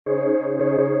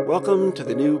Welcome to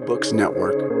the New Books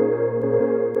Network.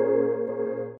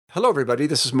 Hello, everybody.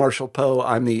 This is Marshall Poe.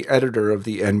 I'm the editor of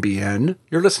the NBN.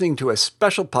 You're listening to a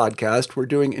special podcast we're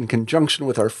doing in conjunction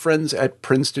with our friends at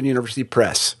Princeton University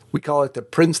Press. We call it the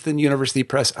Princeton University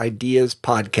Press Ideas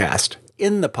Podcast.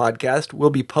 In the podcast,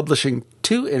 we'll be publishing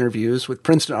 2 interviews with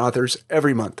Princeton authors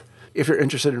every month. If you're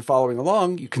interested in following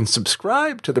along, you can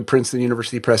subscribe to the Princeton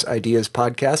University Press Ideas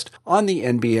Podcast on the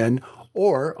NBN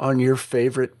or on your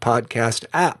favorite podcast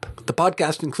app. The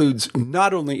podcast includes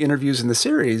not only interviews in the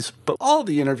series, but all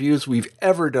the interviews we've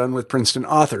ever done with Princeton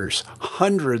authors,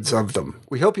 hundreds of them.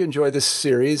 We hope you enjoy this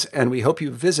series, and we hope you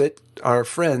visit our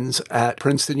friends at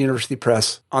Princeton University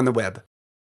Press on the web.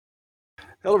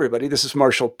 Hello, everybody. This is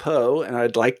Marshall Poe, and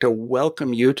I'd like to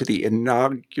welcome you to the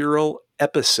inaugural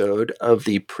episode of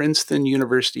the Princeton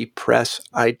University Press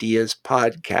Ideas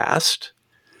Podcast.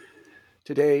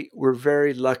 Today, we're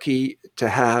very lucky to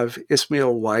have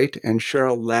Ismail White and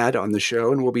Cheryl Ladd on the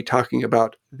show, and we'll be talking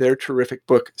about their terrific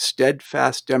book,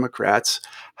 Steadfast Democrats: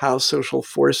 How Social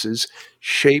Forces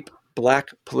Shape Black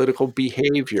Political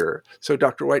Behavior. So,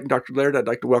 Dr. White and Dr. Laird, I'd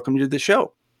like to welcome you to the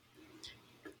show.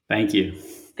 Thank you.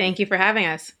 Thank you for having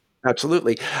us.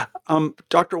 Absolutely.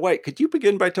 Dr. White, could you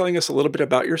begin by telling us a little bit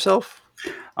about yourself?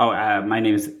 My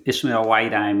name is Ismail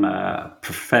White. I'm a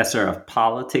professor of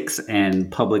politics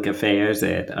and public affairs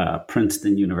at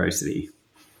Princeton University.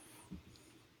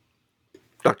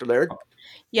 Dr. Laird?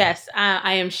 Yes,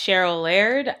 I am Cheryl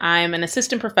Laird. I'm an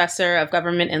assistant professor of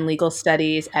government and legal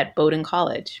studies at Bowdoin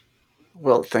College.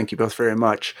 Well, thank you both very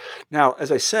much. Now,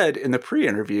 as I said in the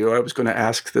pre-interview, I was going to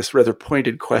ask this rather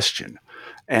pointed question.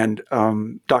 And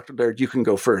Dr. Laird, you can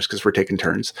go first because we're taking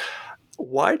turns.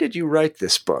 Why did you write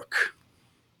this book?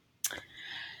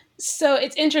 So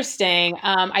it's interesting.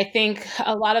 I think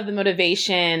a lot of the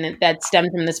motivation that stemmed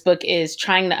from this book is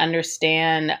trying to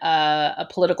understand a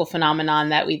political phenomenon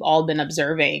that we've all been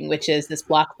observing, which is this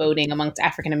block voting amongst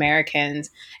African Americans,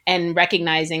 and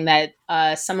recognizing that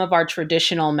some of our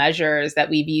traditional measures that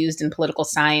we've used in political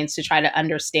science to try to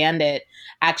understand it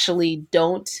actually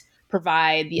don't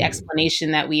provide the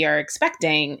explanation that we are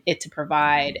expecting it to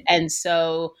provide. And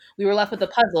so we were left with a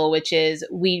puzzle, which is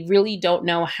we really don't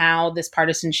know how this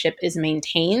partisanship is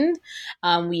maintained.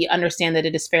 We understand that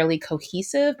it is fairly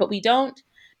cohesive, but we don't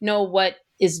know what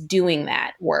is doing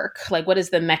that work. Like, what is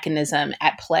the mechanism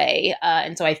at play?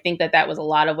 And so I think that was a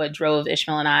lot of what drove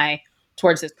Ishmael and I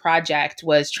towards this project,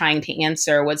 was trying to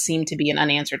answer what seemed to be an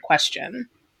unanswered question.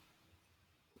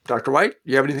 Dr. White,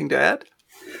 do you have anything to add?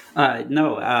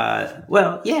 No.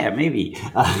 Well, yeah, maybe.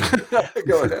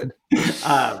 Go ahead.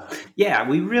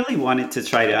 We really wanted to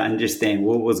try to understand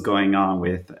what was going on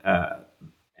with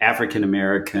African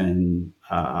American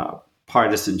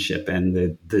partisanship and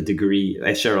the degree,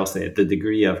 as Cheryl said, the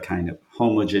degree of kind of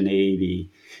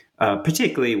homogeneity,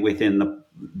 particularly within the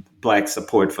Black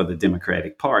support for the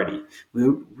Democratic Party.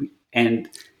 And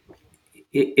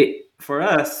for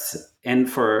us, and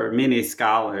for many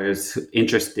scholars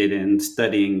interested in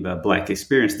studying the Black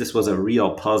experience, this was a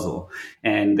real puzzle.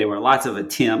 And there were lots of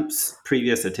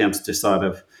previous attempts to sort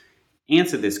of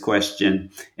answer this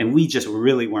question. And we just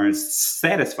really weren't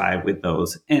satisfied with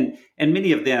those. And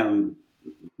many of them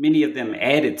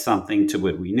added something to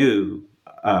what we knew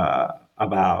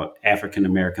about African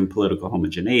American political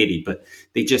homogeneity, but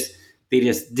they just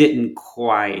didn't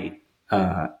quite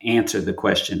answer the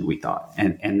question, we thought.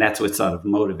 And that's what sort of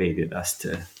motivated us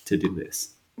to do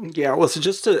this. Yeah, well, so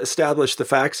just to establish the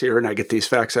facts here, and I get these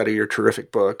facts out of your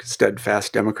terrific book,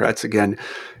 Steadfast Democrats, again,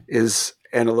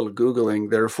 and a little Googling,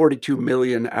 there are 42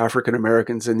 million African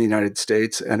Americans in the United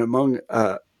States, and among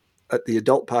the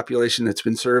adult population that's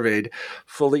been surveyed,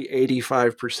 fully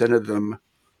 85% of them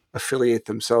affiliate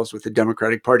themselves with the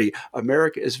Democratic Party.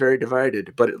 America is very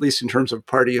divided, but at least in terms of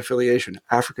party affiliation,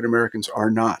 African Americans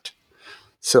are not.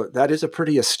 So that is a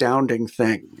pretty astounding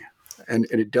thing, and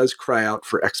it does cry out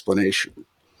for explanation.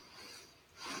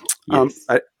 Yes.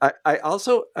 I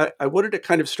also wanted to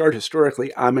kind of start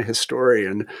historically. I'm a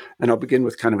historian, and I'll begin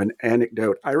with kind of an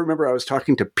anecdote. I remember I was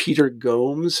talking to Peter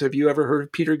Gomes. Have you ever heard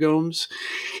of Peter Gomes?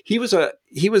 He was a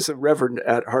reverend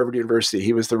at Harvard University.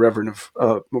 He was the reverend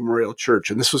of Memorial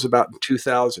Church, and this was about in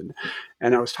 2000.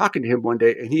 And I was talking to him one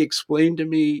day, and he explained to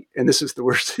me, and these are the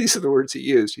words he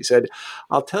used. He said,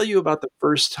 "I'll tell you about the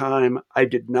first time I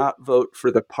did not vote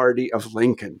for the party of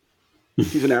Lincoln."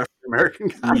 He's an African-American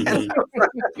guy.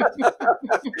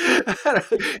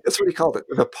 That's what he called it,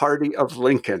 the party of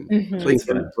Lincoln. Mm-hmm.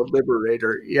 Lincoln, the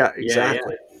liberator. Yeah,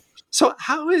 exactly. Yeah. So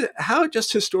how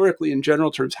just historically in general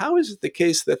terms, how is it the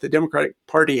case that the Democratic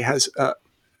Party has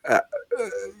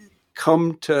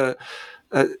come to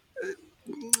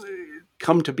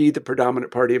come to be the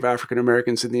predominant party of African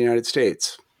Americans in the United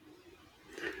States?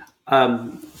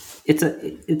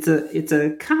 It's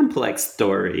a complex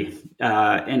story,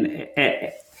 and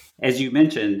as you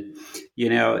mentioned,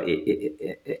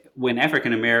 when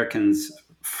African Americans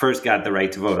first got the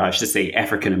right to vote, I should say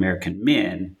African American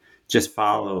men, just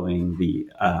following the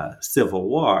Civil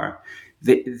War,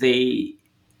 it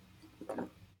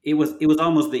was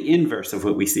almost the inverse of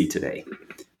what we see today,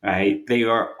 right? They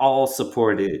are all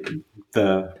supported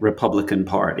the Republican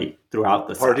Party throughout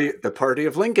the party, South. the party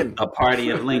of Lincoln. A party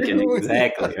of Lincoln,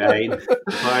 exactly, right?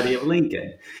 The party of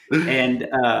Lincoln, and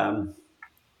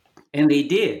they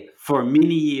did for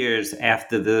many years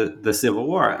after the Civil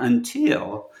War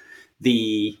until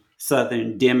the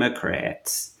Southern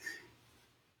Democrats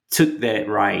took that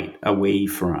right away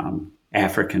from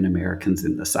African Americans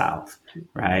in the South,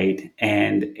 right?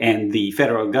 And the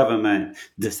federal government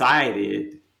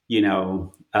decided,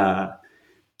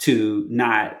 to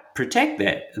not protect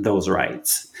those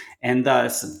rights, and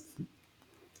thus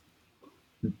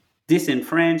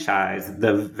disenfranchised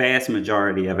the vast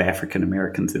majority of African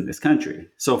Americans in this country.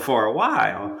 So for a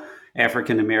while,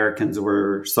 African Americans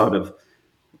were sort of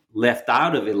left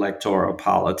out of electoral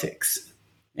politics,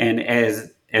 and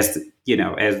as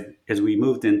we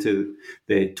moved into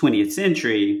the 20th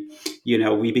century,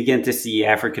 we begin to see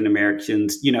African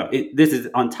Americans. This is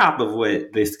on top of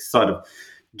what this sort of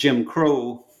Jim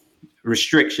Crow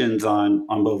restrictions on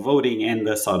both voting and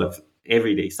the sort of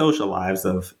everyday social lives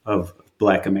of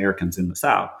Black Americans in the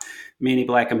South. Many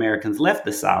Black Americans left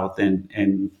the South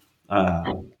and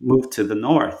moved to the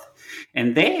North,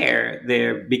 and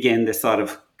there began this sort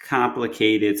of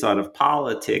complicated sort of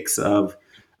politics of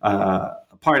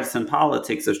partisan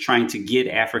politics of trying to get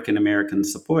African American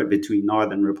support between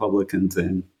Northern Republicans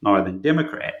and Northern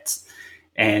Democrats.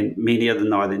 And many of the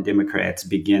Northern Democrats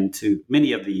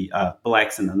many of the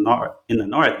Blacks in the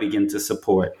North begin to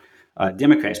support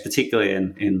Democrats, particularly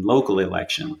in local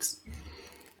elections.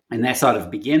 And that sort of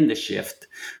began the shift.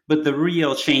 But the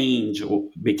real change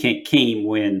came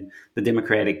when the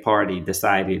Democratic Party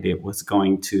decided it was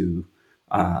going to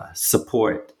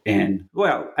support. And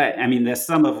there's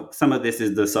some of this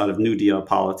is the sort of New Deal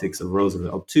politics of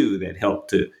Roosevelt too that helped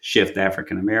to shift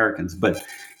African Americans. But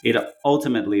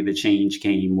ultimately the change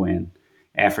came when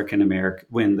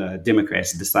the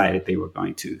Democrats decided they were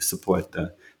going to support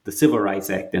the Civil Rights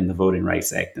Act and the Voting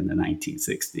Rights Act in the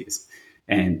 1960s.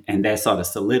 And that sort of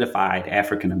solidified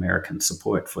African American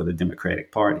support for the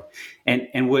Democratic Party.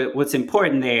 And what's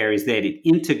important there is that it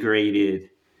integrated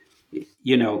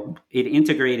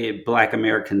Black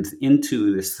Americans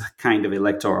into this kind of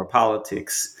electoral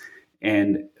politics,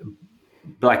 and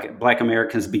Black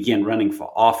Americans began running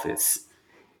for office,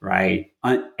 right,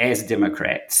 as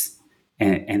Democrats.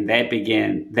 And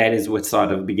that is what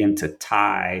sort of began to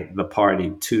tie the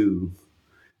party to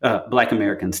Black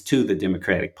Americans to the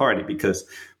Democratic Party, because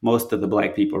most of the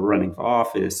Black people running for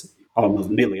office, almost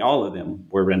nearly all of them,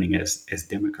 were running as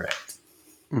Democrats.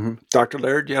 Mm-hmm. Dr.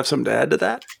 Laird, do you have something to add to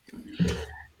that?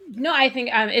 No, I think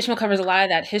Ishmael covers a lot of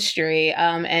that history,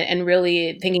 and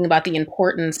really thinking about the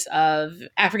importance of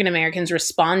African Americans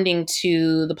responding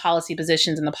to the policy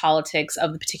positions and the politics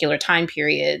of the particular time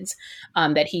periods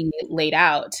that he laid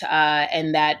out,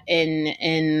 and that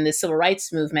in the civil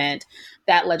rights movement,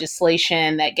 that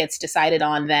legislation that gets decided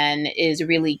on then is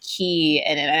really key.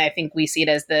 And I think we see it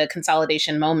as the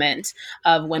consolidation moment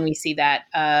of when we see that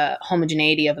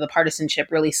homogeneity of the partisanship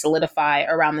really solidify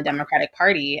around the Democratic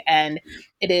Party. And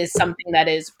it is something that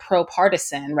is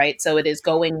pro-partisan, right? So it is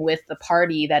going with the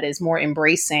party that is more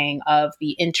embracing of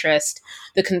the interest,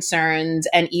 the concerns,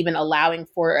 and even allowing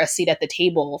for a seat at the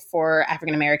table for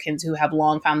African Americans who have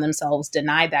long found themselves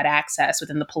denied that access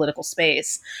within the political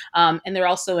space. And they're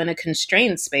also in a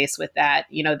constrained space with that.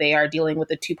 They are dealing with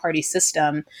a two-party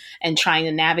system and trying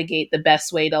to navigate the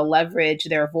best way to leverage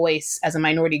their voice as a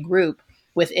minority group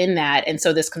within that. And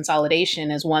so this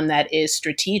consolidation is one that is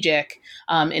strategic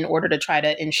in order to try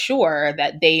to ensure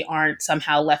that they aren't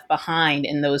somehow left behind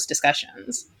in those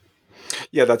discussions.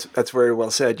 Yeah, that's very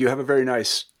well said. You have a very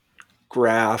nice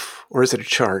graph, or is it a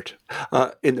chart,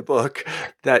 in the book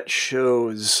that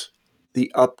shows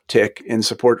the uptick in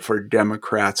support for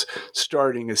Democrats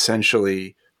starting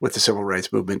essentially with the civil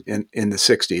rights movement in the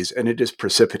 60s. And it is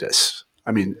precipitous.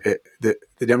 I mean, the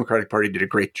Democratic Party did a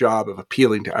great job of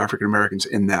appealing to African Americans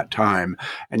in that time.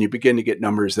 And you begin to get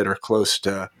numbers that are close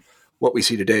to what we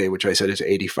see today, which I said is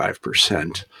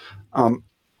 85%.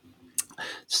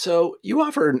 So you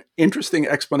offer an interesting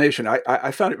explanation.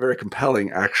 I found it very compelling,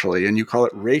 actually. And you call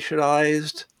it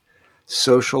racialized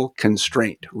social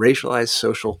constraint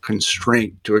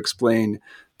to explain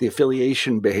the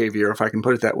affiliation behavior, if I can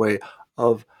put it that way,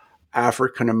 of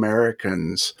African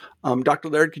Americans. Dr.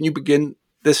 Laird, can you begin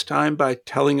this time by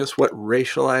telling us what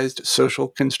racialized social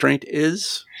constraint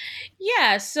is?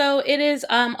 Yeah, so it is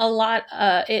a lot.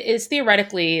 It is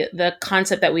theoretically the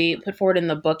concept that we put forward in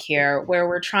the book here, where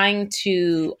we're trying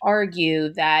to argue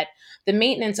that the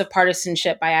maintenance of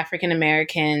partisanship by African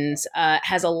Americans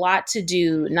has a lot to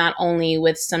do not only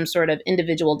with some sort of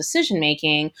individual decision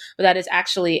making, but that is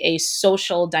actually a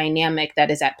social dynamic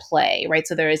that is at play, right?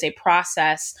 So there is a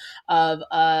process of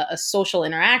a social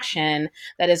interaction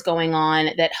that is going on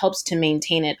that helps to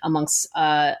maintain it amongst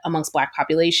Black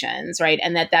populations, right?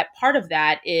 And that part of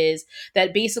that is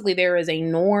that basically there is a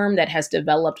norm that has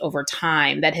developed over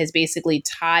time that has basically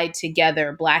tied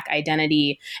together Black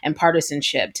identity and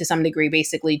partisanship to some degree.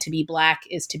 Basically, to be Black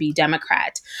is to be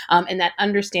Democrat. And that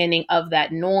understanding of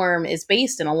that norm is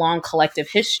based in a long collective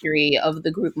history of the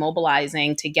group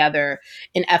mobilizing together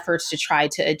in efforts to try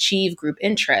to achieve group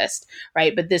interest,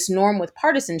 right? But this norm with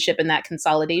partisanship and that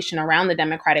consolidation around the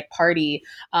Democratic Party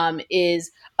is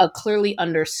a clearly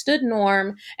understood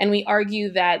norm. And we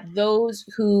argue that those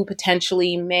who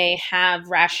potentially may have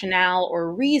rationale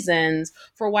or reasons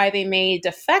for why they may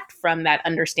defect from that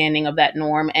understanding of that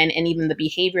norm and even the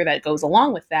behavior that goes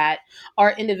along with that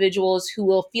are individuals who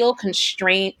will feel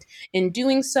constrained in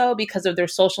doing so because of their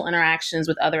social interactions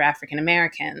with other African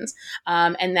Americans.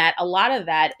 And that a lot of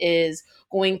that is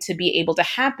going to be able to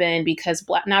happen because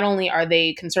not only are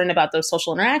they concerned about those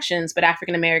social interactions, but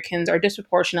African Americans are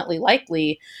disproportionately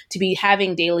likely to be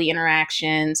having daily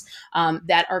interactions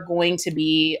that are going to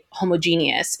be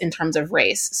homogeneous in terms of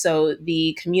race. So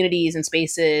the communities and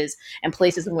spaces and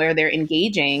places where they're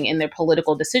engaging in their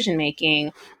political decision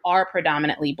making are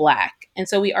predominantly Black. And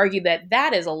so we argue that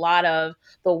that is a lot of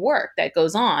the work that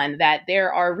goes on, that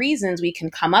there are reasons we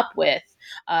can come up with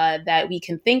that we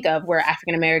can think of where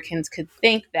African Americans could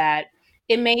think that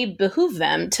it may behoove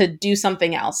them to do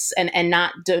something else and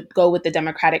not to go with the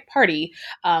Democratic Party,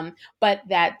 but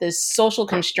that the social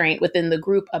constraint within the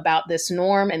group about this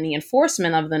norm and the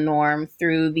enforcement of the norm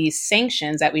through these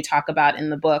sanctions that we talk about in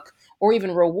the book, or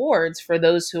even rewards for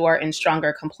those who are in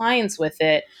stronger compliance with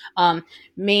it,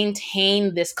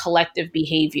 maintain this collective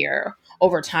behavior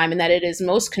over time, and that it is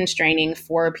most constraining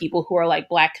for people who are like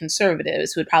Black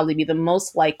conservatives, who would probably be the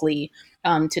most likely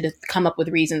to come up with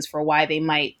reasons for why they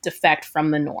might defect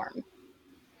from the norm.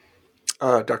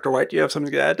 Dr. White, do you have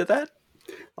something to add to that?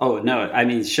 Oh, no. I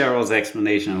mean, Cheryl's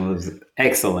explanation was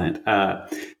excellent.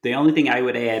 The only thing I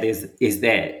would add is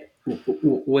that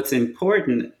what's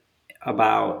important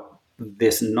about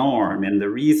this norm and the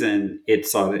reason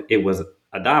it was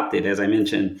adopted, as I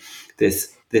mentioned,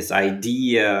 this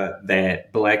idea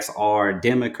that Blacks are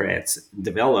Democrats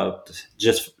developed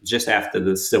just after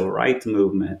the Civil Rights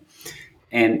Movement.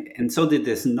 And so did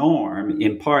this norm,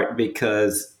 in part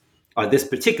because, or this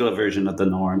particular version of the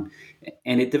norm,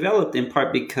 and it developed in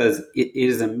part because it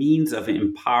is a means of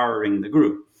empowering the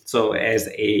group. So as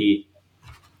a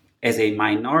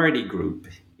minority group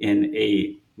in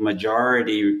a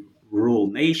majority rule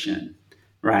nation,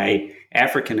 right,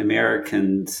 African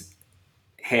Americans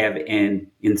have an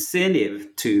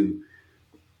incentive to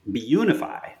be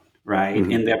unified, right,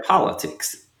 in their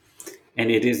politics.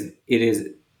 And it is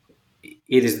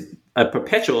a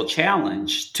perpetual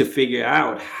challenge to figure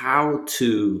out how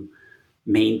to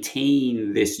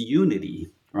maintain this unity,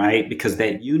 right? Because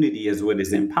that unity is what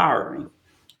is empowering,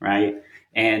 right?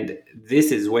 And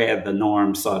this is where the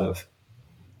norm sort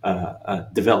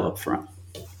of developed from.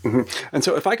 Mm-hmm. And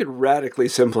so if I could radically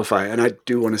simplify, and I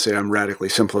do want to say I'm radically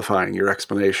simplifying your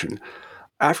explanation,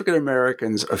 African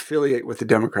Americans affiliate with the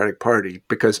Democratic Party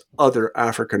because other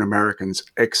African Americans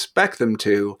expect them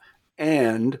to,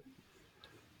 and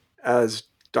as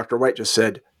Dr. White just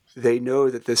said, they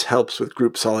know that this helps with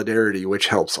group solidarity, which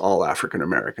helps all African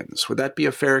Americans. Would that be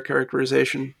a fair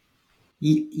characterization?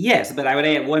 Yes, but I would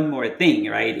add one more thing,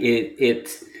 right?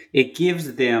 It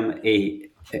gives them a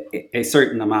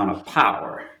certain amount of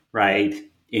power, right,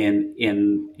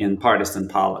 in partisan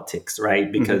politics,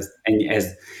 right? Because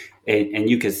and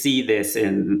you can see this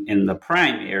in the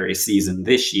primary season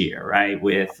this year, right,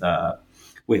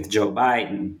 with Joe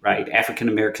Biden, right? African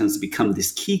Americans become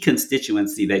this key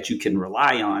constituency that you can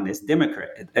rely on as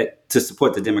Democrat to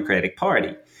support the Democratic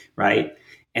Party, right?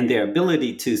 And their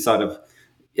ability to sort of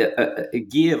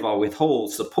give or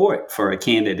withhold support for a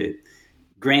candidate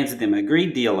grants them a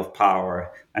great deal of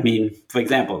power. I mean, for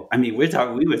example, we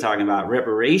were talking about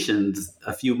reparations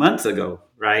a few months ago,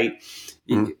 right?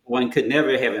 Mm-hmm. One could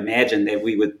never have imagined that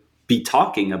we would be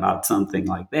talking about something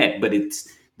like that. But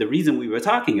the reason we were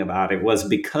talking about it was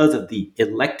because of the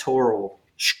electoral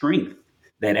strength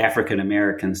that African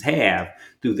Americans have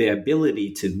through their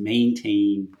ability to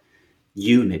maintain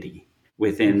unity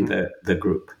within the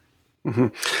group.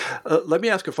 Mm-hmm. Let me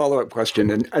ask a follow-up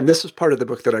question, and this is part of the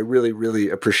book that I really, really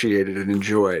appreciated and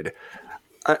enjoyed.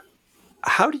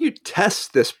 How do you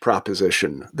test this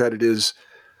proposition that it is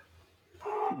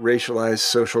racialized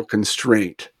social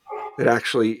constraint that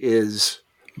actually is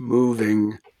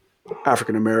moving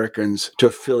African Americans to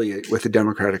affiliate with the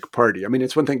Democratic Party? I mean,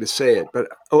 it's one thing to say it, but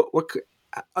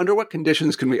under what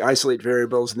conditions can we isolate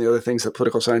variables and the other things that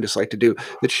political scientists like to do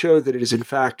that show that it is in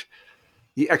fact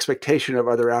the expectation of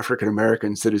other African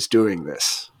Americans that is doing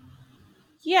this?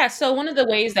 Yeah, so one of the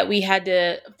ways that we had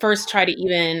to first try to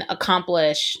even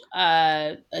accomplish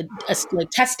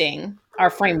testing our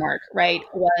framework, right,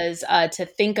 was to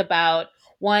think about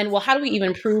one, well, how do we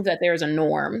even prove that there's a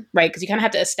norm, right? Because you kind of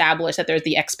have to establish that there's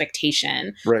the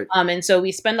expectation. Right. And so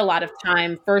we spend a lot of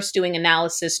time first doing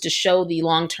analysis to show the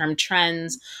long-term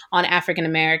trends on African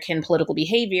American political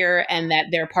behavior and that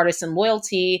their partisan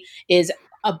loyalty is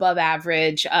above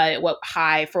average,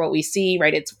 high for what we see,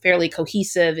 right? It's fairly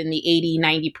cohesive in the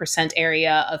 80-90%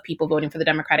 area of people voting for the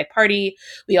Democratic Party.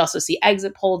 We also see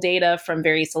exit poll data from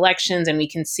various elections, and we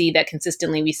can see that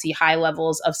consistently we see high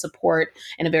levels of support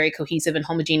in a very cohesive and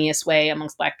homogeneous way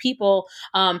amongst Black people.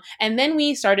 And then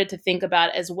we started to think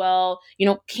about as well,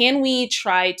 can we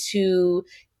try to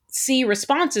see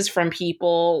responses from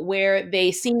people where they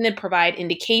seem to provide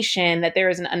indication that there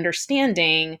is an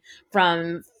understanding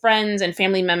from friends and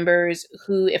family members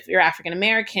who, if you're African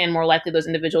American, more likely those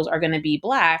individuals are going to be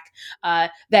Black,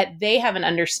 that they have an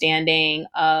understanding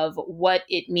of what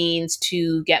it means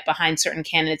to get behind certain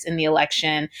candidates in the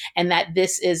election, and that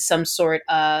this is some sort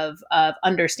of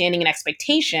understanding and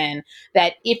expectation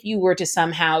that if you were to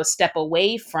somehow step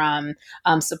away from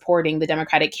supporting the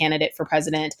Democratic candidate for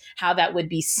president, how that would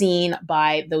be seen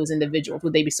by those individuals.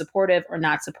 Would they be supportive or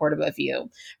not supportive of you,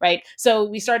 right? So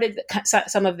we started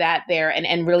some of that there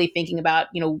and really thinking about,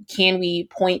 can we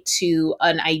point to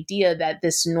an idea that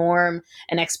this norm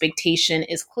and expectation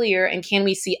is clear? And can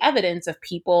we see evidence of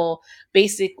people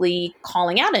basically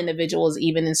calling out individuals,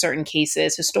 even in certain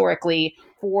cases historically,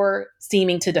 for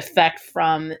seeming to defect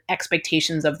from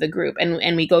expectations of the group?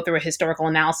 And we go through a historical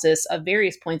analysis of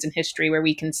various points in history where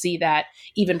we can see that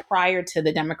even prior to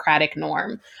the Democratic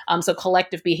norm. So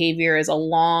collective behavior is a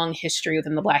long history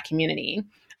within the Black community.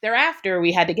 Thereafter,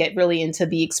 we had to get really into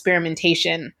the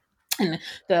experimentation and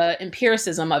the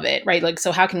empiricism of it, right?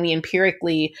 So how can we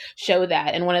empirically show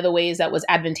that? And one of the ways that was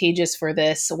advantageous for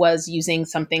this was using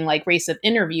something like race of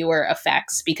interviewer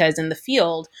effects, because in the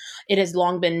field, it has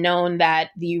long been known that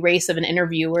the race of an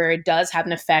interviewer does have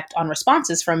an effect on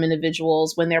responses from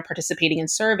individuals when they're participating in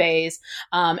surveys,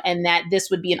 and that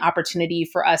this would be an opportunity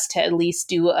for us to at least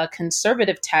do a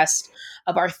conservative test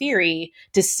of our theory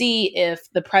to see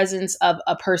if the presence of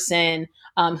a person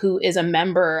who is a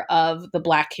member of the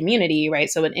Black community, right?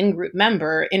 So an in-group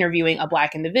member interviewing a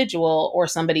Black individual or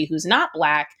somebody who's not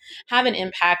Black have an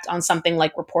impact on something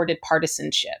like reported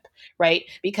partisanship, right?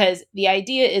 Because the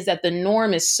idea is that the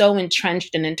norm is so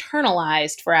entrenched and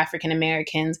internalized for African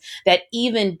Americans that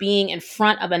even being in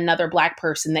front of another Black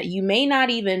person that you may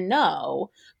not even know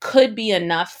could be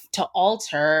enough to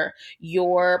alter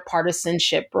your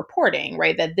partisanship reporting,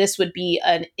 right? That this would be,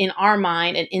 in our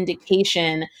mind, an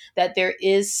indication that there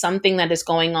is something that is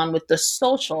going on with the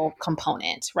social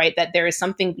component, right? That there is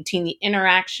something between the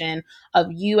interaction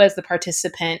of you as the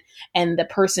participant and the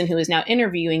person who is now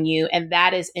interviewing you, and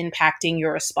that is impacting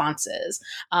your responses.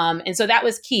 And so that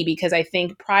was key, because I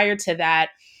think prior to that,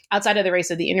 outside of the race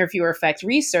of the interviewer effect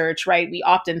research, right, we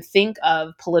often think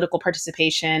of political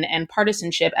participation and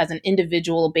partisanship as an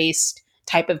individual-based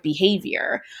type of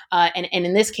behavior. And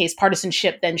in this case,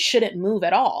 partisanship then shouldn't move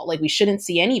at all. We shouldn't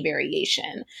see any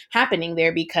variation happening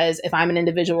there, because if I'm an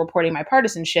individual reporting my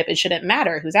partisanship, it shouldn't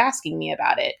matter who's asking me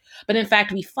about it. But in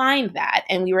fact, we find that,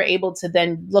 and we were able to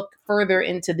then look further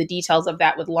into the details of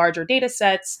that with larger data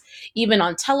sets, even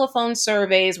on telephone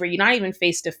surveys where you're not even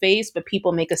face-to-face, but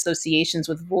people make associations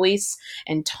with voice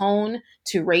and tone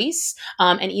to race.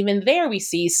 And even there, we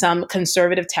see some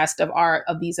conservative test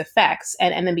of these effects.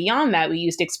 And then beyond that, we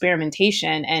used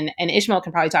experimentation. And Ishmael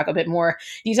can probably talk a bit more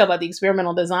detail about the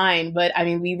experimental design. But I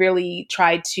mean, we really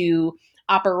tried to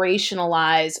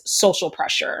operationalize social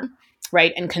pressure,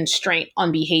 right, and constraint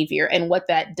on behavior and what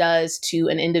that does to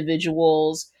an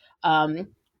individual's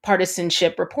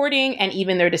partisanship reporting and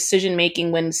even their decision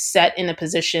making when set in a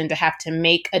position to have to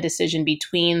make a decision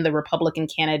between the Republican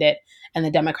candidate and the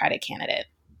Democratic candidate.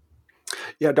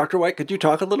 Yeah, Dr. White, could you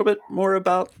talk a little bit more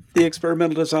about the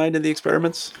experimental design and the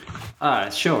experiments?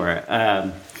 Sure.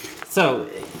 So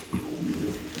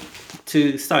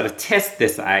to sort of test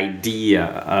this idea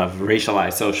of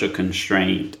racialized social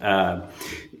constraint,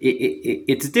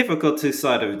 it's difficult to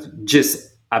sort of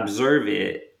just observe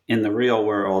it in the real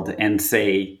world and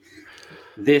say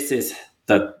this is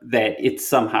that it's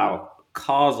somehow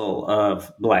causal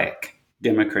of Black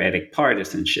Democratic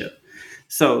partisanship.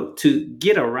 So to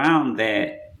get around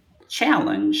that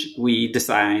challenge, we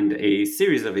designed a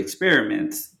series of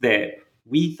experiments that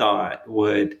we thought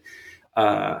would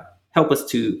help us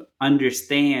to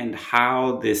understand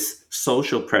how this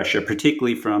social pressure,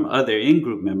 particularly from other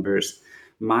in-group members,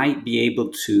 might be able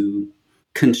to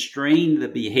constrain the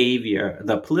behavior,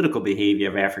 the political behavior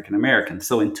of African Americans.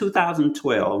 So in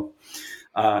 2012,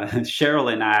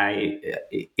 Cheryl and I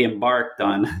embarked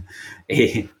on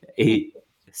a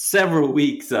several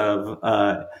weeks of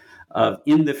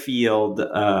in the field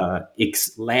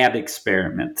lab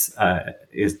experiments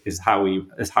is how we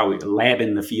lab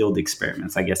in the field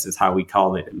experiments, I guess is how we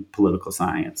call it in political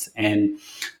science. And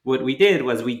what we did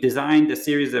was we designed a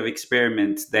series of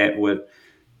experiments that would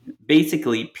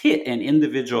basically pit an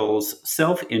individual's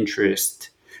self-interest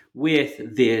with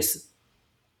this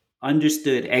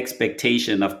understood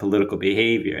expectation of political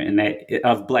behavior, and that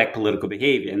of Black political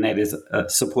behavior, and that is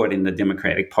supporting the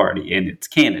Democratic Party and its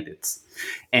candidates.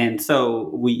 And so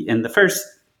we, in the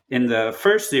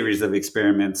first series of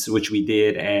experiments, which we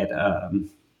did at a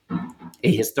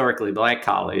historically Black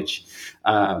college,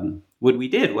 what we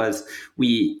did was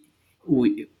we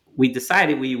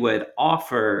decided we would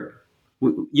offer,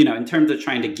 in terms of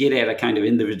trying to get at a kind of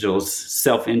individual's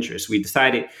self-interest, we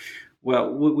decided,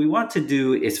 well, what we want to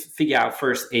do is figure out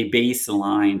first a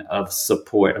baseline of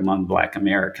support among Black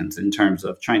Americans in terms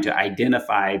of trying to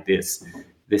identify this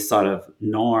sort of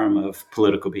norm of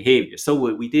political behavior. So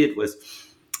what we did was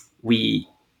we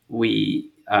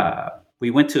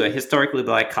went to a historically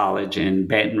Black college in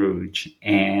Baton Rouge,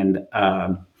 and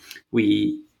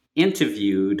we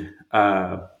interviewed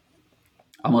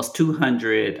almost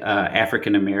 200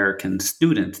 African American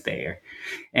students there,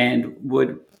 and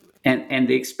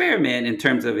the experiment, in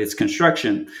terms of its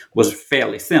construction, was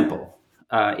fairly simple.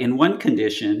 In one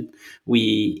condition,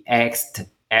 we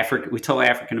told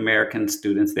African American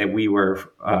students that we were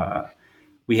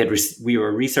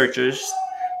researchers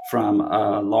from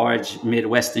a large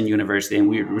Midwestern university, and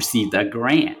we received a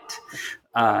grant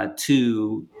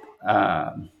to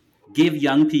give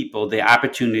young people the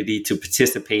opportunity to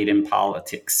participate in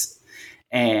politics.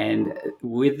 And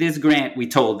with this grant, we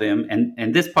told them,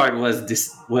 and this part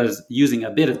was using a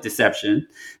bit of deception,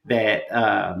 that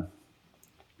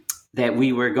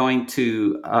we were going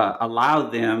to allow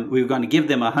them, we were going to give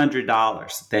them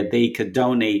 $100 that they could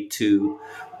donate to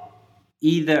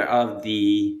either of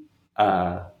the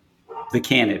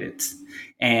candidates,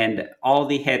 and all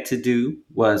they had to do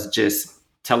was just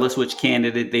tell us which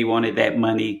candidate they wanted that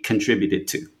money contributed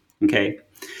to. Okay,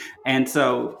 and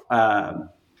so.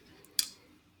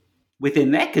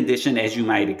 Within that condition, as you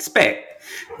might expect,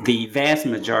 the vast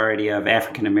majority of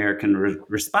African American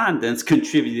respondents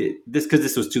contributed this, because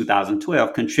this was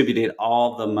 2012, contributed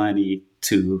all the money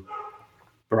to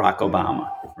Barack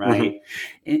Obama, right?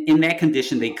 Mm-hmm. In that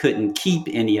condition, they couldn't keep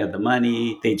any of the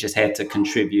money. They just had to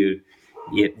contribute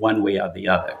it one way or the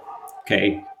other,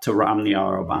 okay, to Romney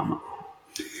or Obama.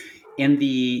 In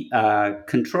the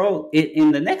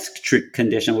in the next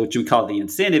condition, which we call the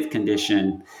incentive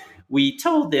condition, we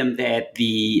told them that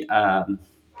the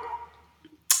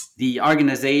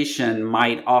organization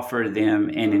might offer them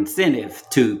an incentive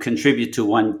to contribute to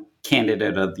one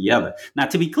candidate or the other. Now,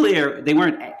 to be clear,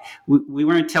 we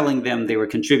weren't telling them they were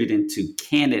contributing to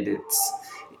candidates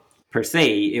per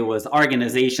se. It was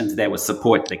organizations that would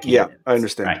support the candidates. Yeah, I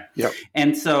understand. Right. Yeah.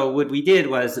 And so what we did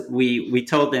was we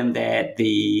told them that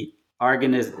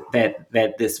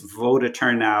that this voter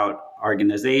turnout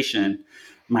organization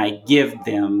might give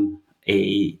them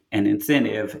an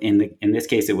incentive. In this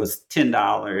case, it was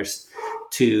 $10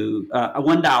 to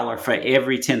 $1 for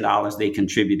every $10 they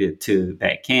contributed to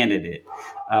that candidate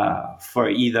for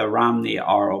either Romney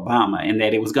or Obama, and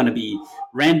that it was going to be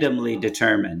randomly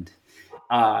determined.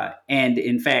 And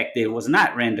in fact, it was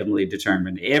not randomly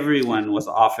determined. Everyone was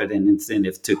offered an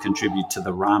incentive to contribute to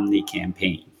the Romney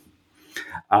campaign.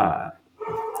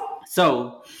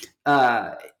 So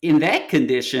in that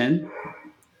condition,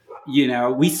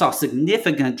 we saw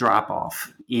significant drop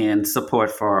off in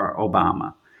support for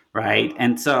Obama, right?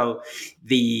 And so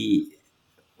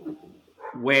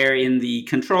where in the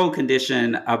control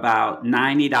condition, about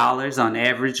 $90 on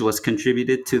average was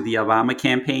contributed to the Obama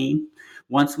campaign.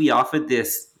 Once we offered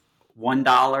this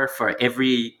 $1 for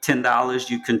every $10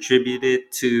 you contributed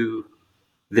to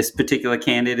this particular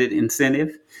candidate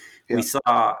incentive, we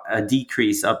saw a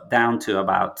decrease down to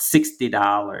about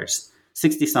 $60,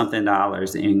 60 something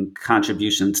dollars in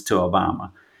contributions to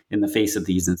Obama in the face of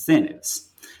these incentives.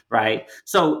 Right.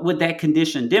 So what that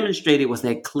condition demonstrated was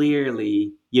that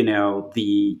clearly,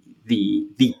 the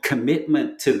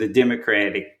commitment to the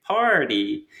Democratic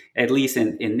Party, at least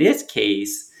in this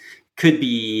case, could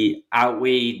be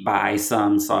outweighed by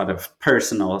some sort of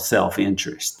personal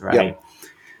self-interest. Right. Yep.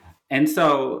 And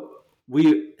so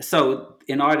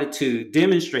in order to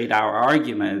demonstrate our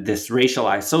argument, this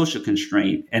racialized social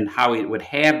constraint and how it would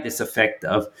have this effect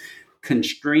of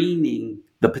constraining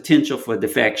the potential for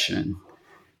defection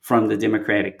from the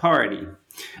Democratic Party,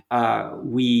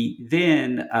 we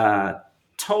then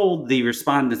told the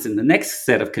respondents in the next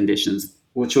set of conditions,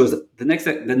 which was the next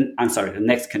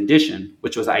condition,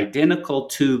 which was identical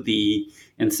to the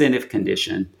incentive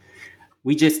condition.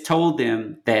 We just told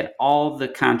them that all the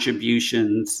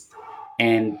contributions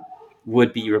and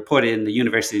would be reported in the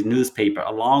university newspaper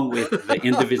along with the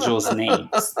individuals'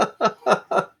 names.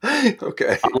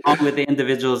 Okay. Along with the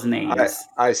individuals' names.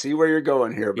 I see where you're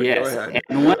going here, but yes. Go ahead.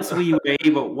 And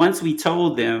once we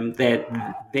told them that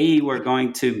they were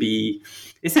going to be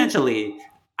essentially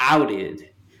outed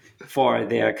for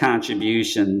their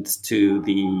contributions to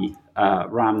the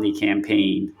Romney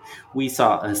campaign, we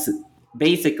saw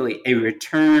basically a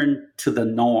return to the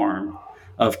norm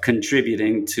of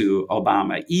contributing to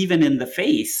Obama, even in the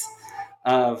face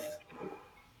of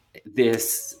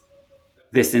this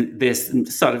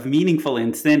sort of meaningful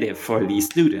incentive for these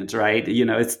students, right?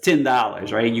 It's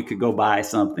 $10, right? You could go buy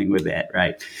something with that,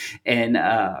 right? And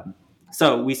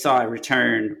so we saw a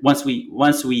return once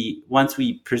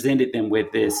we presented them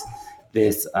with this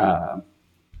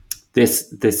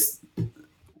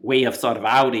way of sort of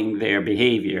outing their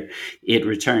behavior. It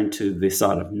returned to the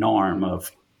sort of norm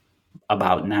of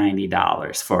about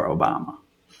 $90 for Obama.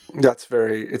 That's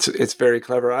it's very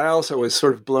clever. I also was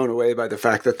sort of blown away by the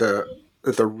fact that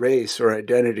the race or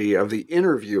identity of the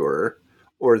interviewer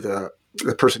or the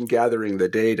person gathering the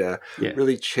data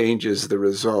really changes the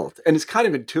result. And it's kind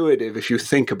of intuitive if you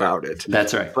think about it.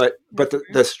 That's right. But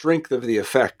the strength of the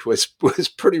effect was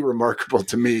pretty remarkable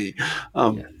to me.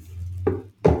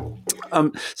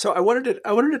 So I wanted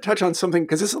to touch on something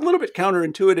because it's a little bit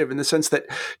counterintuitive in the sense that,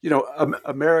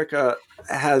 America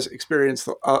has experienced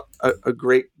a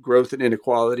great growth in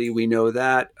inequality. We know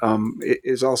that. It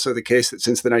is also the case that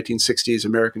since the 1960s,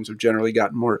 Americans have generally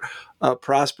gotten more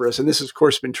prosperous. And this has, of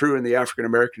course, been true in the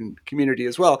African-American community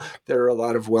as well. There are a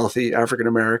lot of wealthy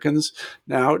African-Americans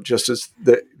now, just as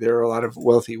there are a lot of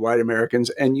wealthy white Americans.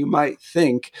 And you might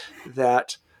think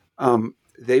that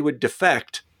they would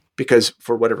defect because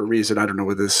for whatever reason, I don't know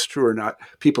whether this is true or not,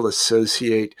 people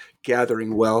associate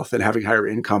gathering wealth and having higher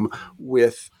income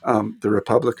with the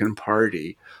Republican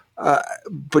Party.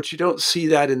 But you don't see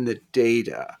that in the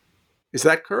data. Is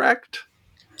that correct?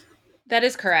 That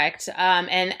is correct.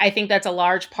 And I think that's a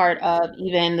large part of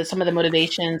even some of the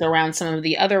motivations around some of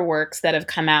the other works that have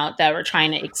come out that were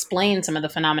trying to explain some of the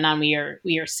phenomenon we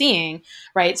are seeing,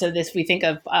 right? So we think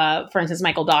of, for instance,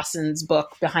 Michael Dawson's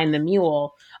book, Behind the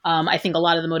Mule. I think a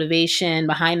lot of the motivation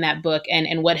behind that book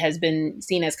and what has been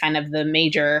seen as kind of the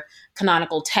major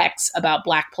canonical texts about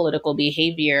Black political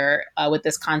behavior with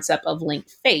this concept of linked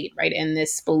fate, right? And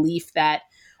this belief that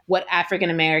what African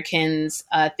Americans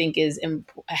think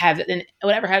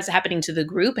whatever has happening to the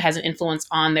group has an influence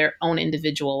on their own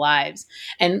individual lives.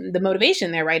 And the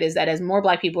motivation there, right, is that as more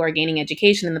Black people are gaining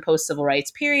education in the post-civil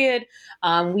rights period,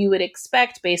 we would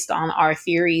expect, based on our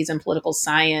theories and political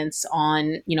science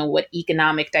on, what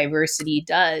economic diversity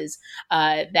does,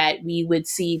 that we would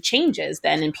see changes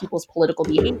then in people's political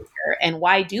behavior. And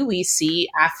why do we see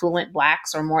affluent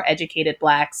Blacks or more educated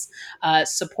Blacks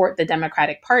support the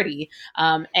Democratic Party?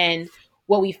 And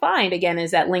what we find, again,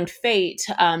 is that linked fate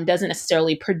doesn't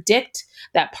necessarily predict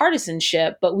that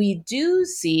partisanship, but we do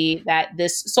see that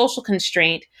this social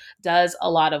constraint does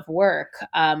a lot of work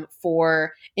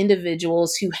for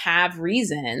individuals who have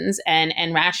reasons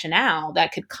and rationale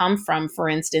that could come from, for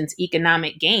instance,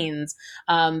 economic gains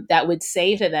that would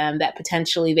say to them that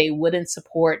potentially they wouldn't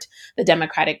support the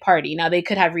Democratic Party. Now, they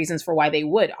could have reasons for why they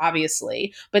would,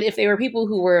 obviously, but if they were people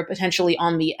who were potentially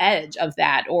on the edge of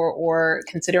that or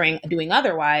considering doing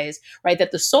otherwise, right,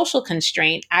 that the social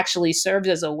constraint actually serves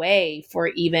as a way for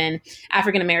even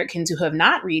African Americans who have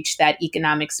not reached that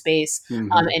economic space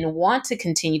and want to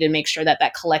continue to make sure that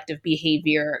that collective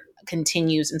behavior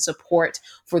continues in support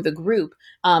for the group,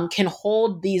 can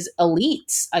hold these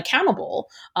elites accountable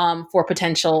for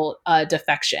potential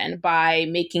defection by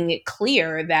making it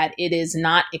clear that it is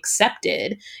not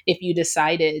accepted if you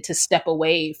decided to step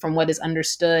away from what is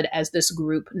understood as this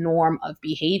group norm of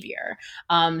behavior.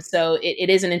 So it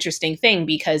is an interesting thing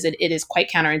because it is quite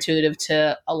counterintuitive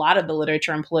to a lot of the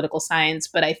literature in political science,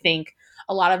 but I think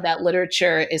a lot of that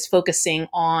literature is focusing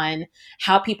on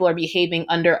how people are behaving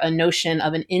under a notion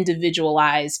of an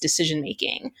individualized decision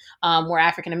making, where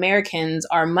African Americans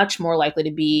are much more likely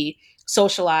to be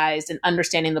socialized and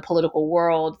understanding the political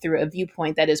world through a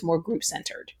viewpoint that is more group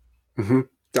centered. Mm-hmm.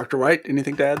 Dr. White,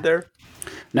 anything to add there?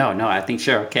 No, I think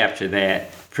Cheryl captured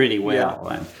that pretty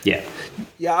well. Yeah,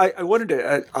 I wanted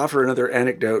to offer another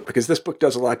anecdote because this book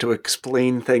does a lot to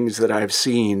explain things that I've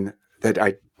seen that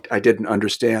I didn't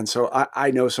understand. So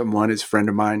I know someone, is a friend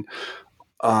of mine.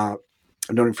 I've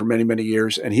known him for many, many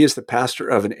years, and he is the pastor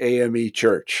of an AME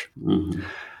church. Mm-hmm.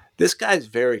 This guy's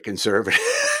very conservative.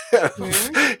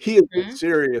 Mm-hmm. He is a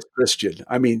serious Christian.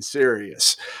 I mean,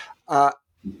 serious.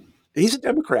 He's a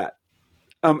Democrat.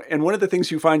 And one of the things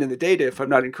you find in the data, if I'm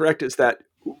not incorrect, is that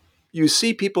you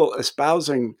see people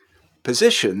espousing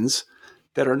positions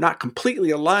that are not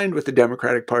completely aligned with the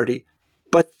Democratic Party,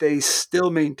 but they still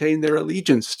maintain their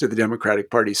allegiance to the Democratic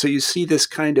Party. So you see this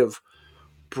kind of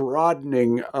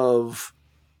broadening of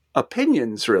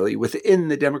opinions, really, within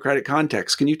the Democratic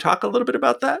context. Can you talk a little bit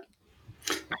about that?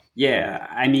 Yeah,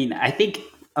 I mean, I think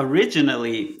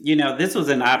originally, this was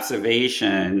an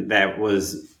observation that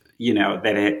was,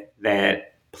 that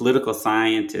political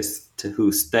scientists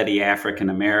who study African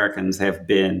Americans have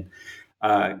been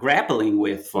grappling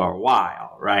with for a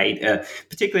while, right?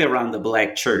 Particularly around the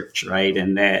Black church, right?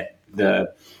 And that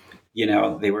there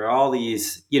were all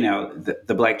these,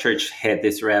 the Black church had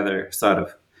this rather sort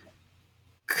of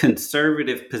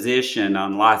conservative position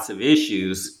on lots of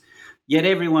issues, yet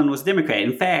everyone was Democrat.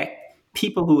 In fact,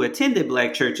 people who attended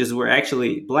Black churches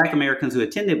Black Americans who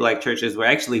attended Black churches were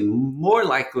actually more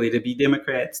likely to be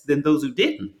Democrats than those who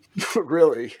didn't.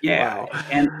 Really? Yeah.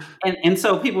 Wow. And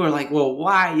so people were like, well,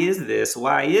 why is this?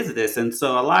 Why is this? And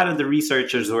so a lot of the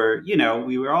researchers were,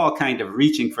 we were all kind of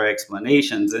reaching for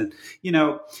explanations. And,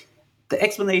 the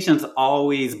explanations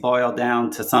always boil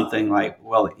down to something like,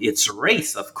 well, it's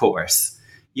race, of course.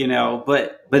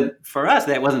 But for us,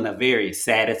 that wasn't a very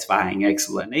satisfying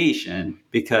explanation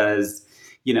because,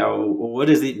 what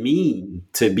does it mean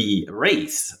to be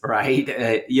race, right?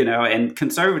 And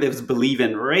conservatives believe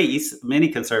in race, many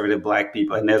conservative Black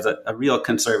people, and there's a real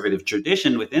conservative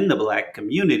tradition within the Black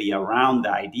community around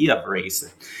the idea of race,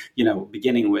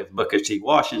 beginning with Booker T.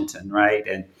 Washington, right?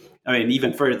 And I mean,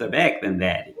 even further back than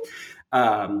that.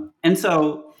 And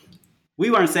so we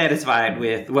weren't satisfied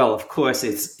with, well, of course,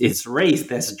 it's race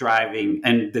that's driving,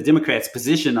 and the Democrats'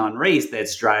 position on race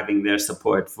that's driving their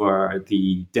support for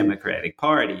the Democratic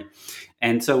Party.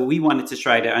 And so we wanted to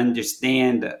try to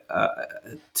understand,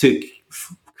 to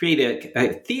create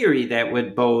a theory that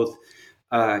would both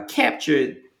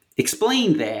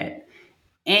explain that,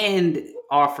 and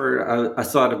offer a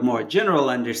sort of more general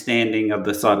understanding of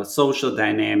the sort of social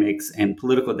dynamics and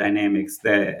political dynamics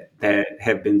that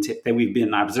we've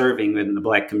been observing in the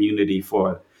Black community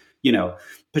for,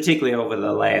 particularly over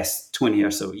the last 20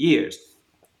 or so years.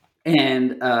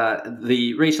 And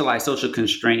the racialized social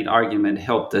constraint argument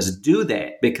helped us do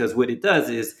that because what it does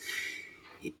is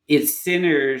it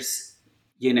centers,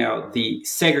 the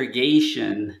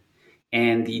segregation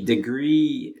and the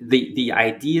degree, the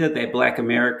idea that Black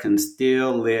Americans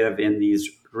still live in these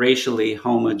racially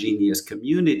homogeneous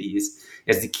communities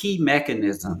as the key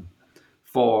mechanism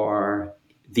for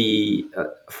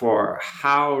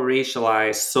how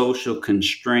racialized social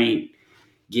constraint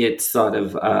gets sort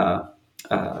of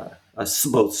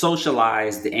both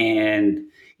socialized and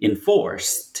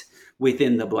enforced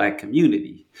within the Black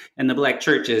community. And the Black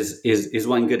church is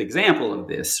one good example of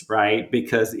this, right?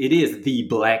 Because it is the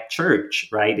Black church,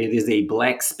 right? It is a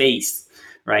Black space,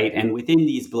 right? And within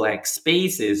these Black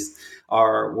spaces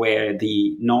are where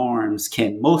the norms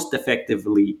can most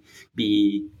effectively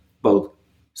be both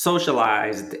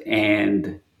socialized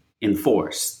and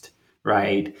enforced,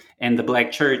 right? And the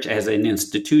Black church as an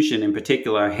institution in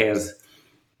particular has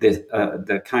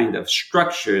the kind of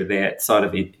structure that sort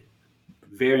of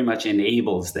very much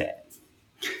enables that.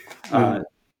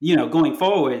 Going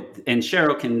forward, and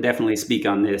Cheryl can definitely speak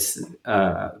on this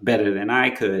better than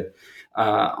I could,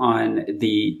 on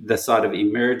the sort of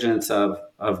emergence of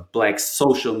Black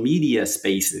social media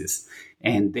spaces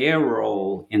and their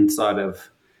role in sort of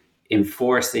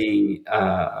enforcing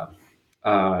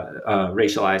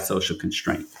racialized social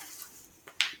constraint.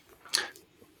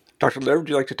 Dr. Laird, would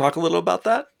you like to talk a little about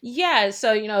that? Yeah,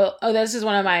 so this is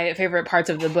one of my favorite parts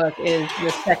of the book is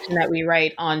the section that we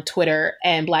write on Twitter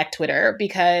and Black Twitter,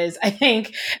 because I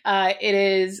think it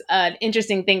is an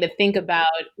interesting thing to think about,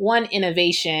 one,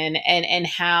 innovation and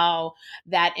how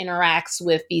that interacts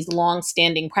with these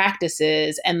long-standing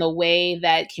practices and the way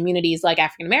that communities like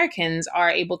African Americans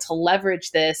are able to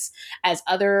leverage this as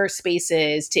other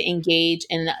spaces to engage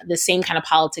in the same kind of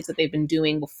politics that they've been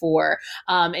doing before.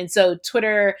 And so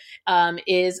Twitter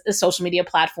is a social media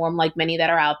platform like many that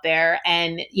are out there.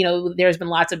 And, there's been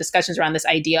lots of discussions around this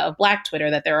idea of Black Twitter,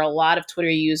 that there are a lot of Twitter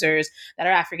users that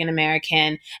are African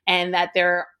American, and that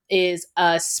there is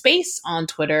a space on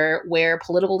Twitter where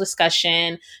political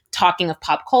discussion, talking of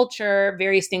pop culture,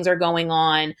 various things are going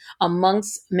on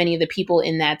amongst many of the people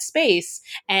in that space,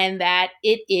 and that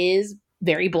it is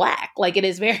very Black. Like, it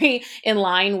is very in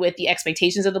line with the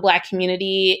expectations of the Black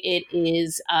community. It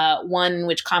is one in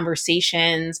which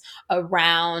conversations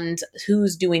around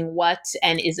who's doing what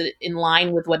and is it in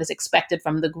line with what is expected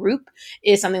from the group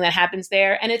is something that happens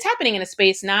there. And it's happening in a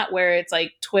space not where it's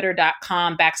like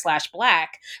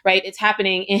twitter.com/Black, right? It's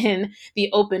happening in the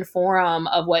open forum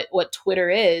of what Twitter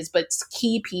is, but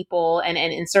key people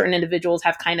and certain individuals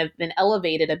have kind of been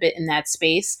elevated a bit in that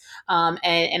space,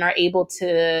 and are able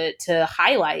to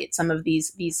highlight some of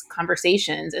these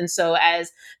conversations. And so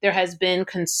as there has been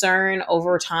concern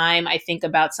over time, I think,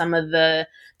 about some of the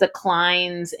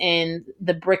declines in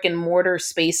the brick and mortar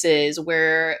spaces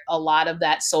where a lot of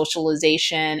that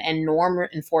socialization and norm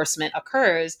enforcement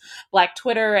occurs, Black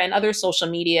Twitter and other social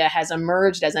media has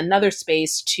emerged as another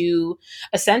space to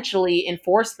essentially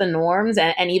enforce the norms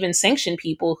and even sanction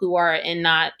people who are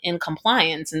not in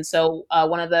compliance. And so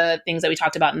one of the things that we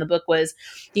talked about in the book was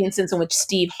the instance in which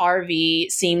Steve Harvey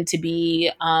seemed to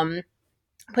be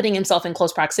putting himself in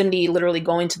close proximity, literally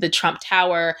going to the Trump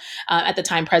Tower. At the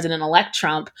time, President-elect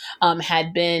Trump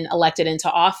had been elected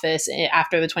into office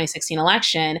after the 2016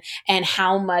 election, and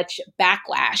how much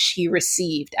backlash he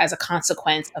received as a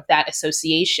consequence of that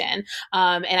association.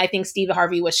 And I think Steve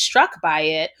Harvey was struck by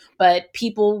it, but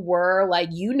people were like,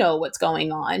 what's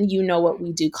going on. What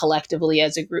we do collectively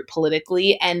as a group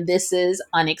politically, and this is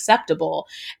unacceptable.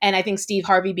 And I think Steve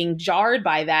Harvey being jarred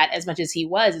by that as much as he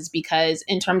was is because,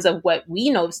 in terms of what we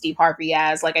know of Steve Harvey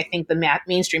as, like, I think the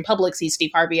mainstream public sees Steve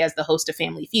Harvey as the host of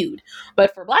Family Feud.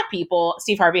 But for Black people,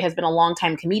 Steve Harvey has been a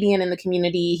longtime comedian in the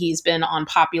community. He's been on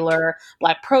popular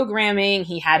Black programming.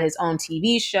 He had his own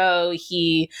TV show.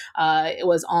 He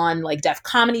was on like Def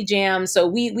Comedy Jam. So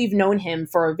we've known him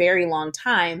for a very long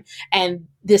time. And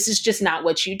this is just not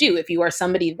what you do. If you are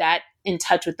somebody that in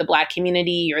touch with the Black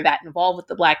community or that involved with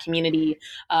the Black community,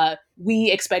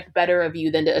 we expect better of you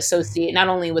than to associate not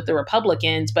only with the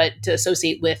Republicans, but to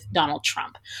associate with Donald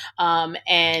Trump.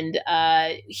 And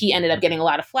he ended up getting a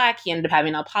lot of flack. He ended up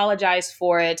having to apologize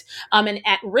for it. And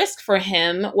at risk for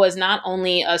him was not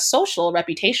only a social,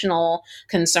 reputational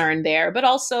concern there, but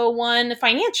also one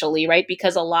financially, right?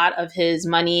 Because a lot of his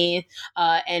money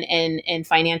and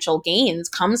financial gains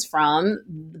comes from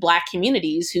Black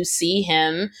communities who see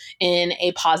him in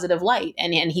a positive light,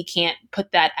 and he can't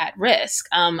put that at risk.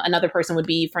 Another person would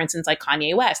be, for instance, like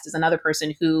Kanye West is another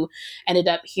person who ended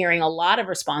up hearing a lot of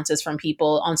responses from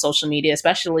people on social media,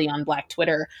 especially on Black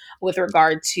Twitter, with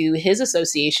regard to his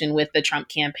association with the Trump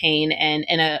campaign and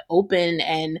an open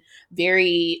and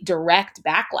very direct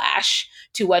backlash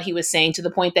to what he was saying, to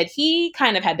the point that he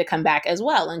kind of had to come back as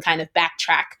well and kind of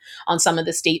backtrack on some of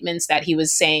the statements that he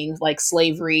was saying, like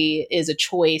slavery is a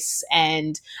choice,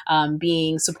 and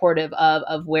being supportive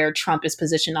of where Trump is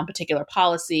positioned on particular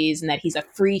policies, and that he's a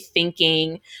free-thinking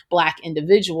Black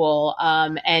individual,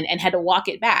 and had to walk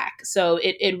it back. So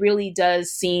it really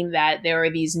does seem that there are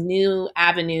these new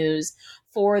avenues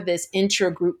for this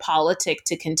intra-group politic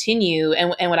to continue.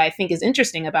 And what I think is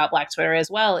interesting about Black Twitter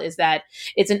as well is that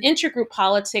it's an intra-group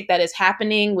politic that is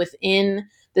happening within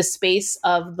the space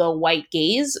of the white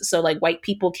gaze. So like white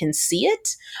people can see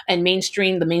it, and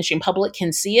the mainstream public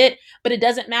can see it, but it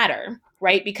doesn't matter,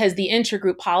 right? Because the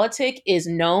intergroup politic is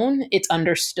known, it's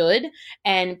understood,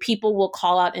 and people will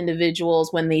call out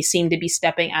individuals when they seem to be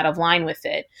stepping out of line with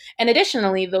it. And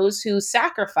additionally, those who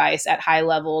sacrifice at high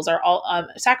levels or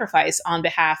sacrifice on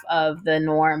behalf of the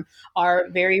norm are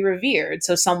very revered.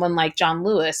 So someone like John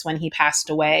Lewis, when he passed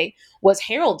away, was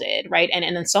heralded, right?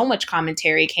 And then so much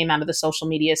commentary came out of the social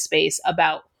media space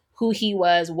about who he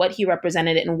was, what he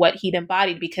represented, and what he'd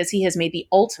embodied, because he has made the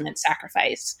ultimate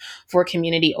sacrifice for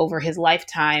community over his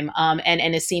lifetime,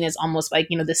 and is seen as almost like,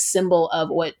 the symbol of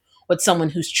what what someone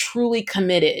who's truly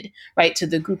committed, right, to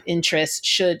the group interests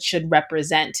should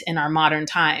represent in our modern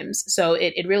times. So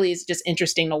it really is just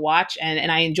interesting to watch,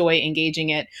 and I enjoy engaging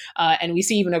it. And we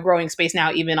see even a growing space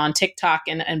now, even on TikTok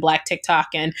and Black TikTok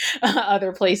and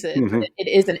other places. Mm-hmm. It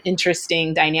is an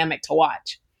interesting dynamic to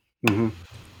watch. Mm-hmm.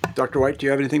 Dr. White, do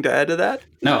you have anything to add to that?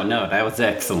 No, that was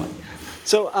excellent.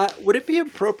 So would it be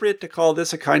appropriate to call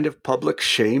this a kind of public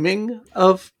shaming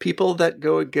of people that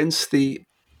go against the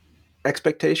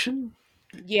expectation?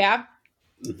 Yeah.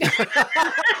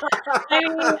 I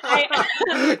mean, I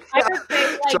would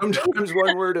say, like, sometimes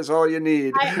one word is all you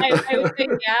need. I would say,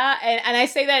 yeah, and I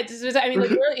say that just, I mean, like,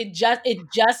 really,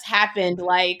 it just happened.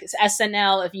 Like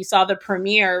SNL, if you saw the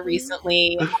premiere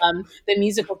recently, the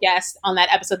musical guest on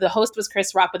that episode, the host was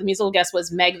Chris Rock, but the musical guest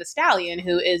was Meg Thee Stallion,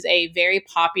 who is a very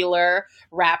popular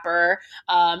rapper,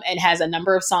 and has a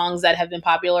number of songs that have been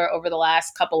popular over the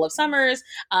last couple of summers,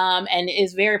 and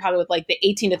is very popular with like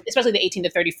especially the 18 to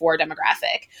 34 demographic.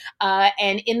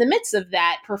 And in the midst of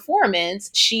that performance,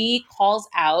 she calls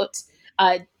out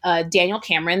Daniel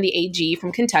Cameron, the AG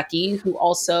from Kentucky, who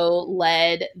also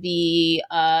led the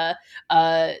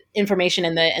information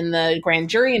in the grand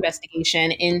jury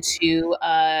investigation into,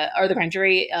 or the grand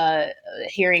jury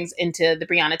hearings into the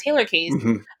Breonna Taylor case.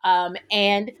 Mm-hmm.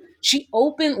 And she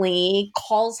openly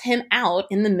calls him out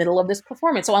in the middle of this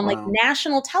performance. So on like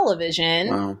national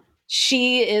television,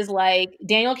 she is like,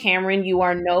 Daniel Cameron, you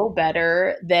are no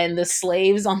better than the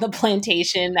slaves on the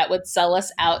plantation that would sell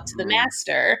us out to the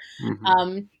master.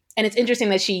 Mm-hmm. And it's interesting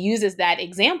that she uses that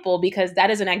example, because that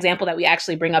is an example that we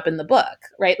actually bring up in the book,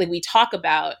 right? Like, we talk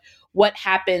about what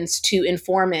happens to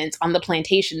informants on the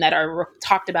plantation that are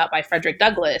talked about by Frederick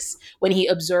Douglass when he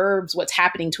observes what's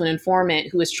happening to an informant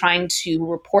who is trying to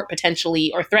report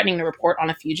potentially or threatening to report on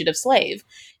a fugitive slave.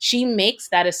 She makes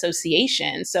that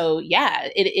association. So yeah,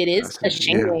 it is a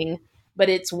shaming, but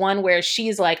it's one where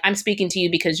she's like, I'm speaking to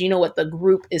you because you know what the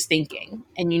group is thinking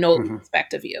and you know what we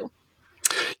expect of you.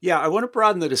 Yeah, I want to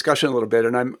broaden the discussion a little bit,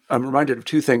 and I'm reminded of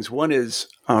two things. One is,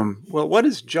 one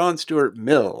is John Stuart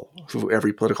Mill, who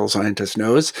every political scientist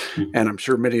knows, and I'm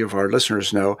sure many of our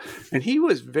listeners know, and he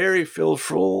was very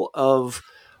fearful of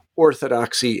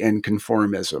orthodoxy and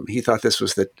conformism. He thought this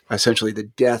was essentially the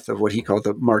death of what he called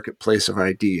the marketplace of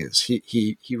ideas.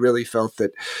 He really felt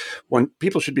that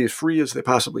people should be as free as they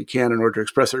possibly can in order to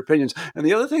express their opinions. And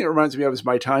the other thing it reminds me of is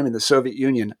my time in the Soviet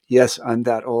Union. Yes, I'm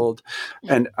that old.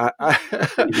 And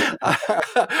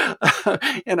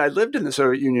and I lived in the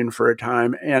Soviet Union for a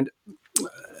time. And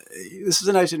this is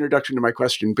a nice introduction to my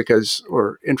question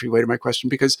or entryway to my question,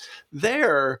 because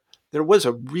there was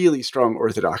a really strong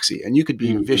orthodoxy, and you could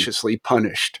be viciously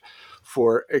punished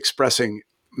for expressing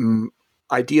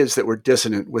ideas that were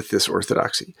dissonant with this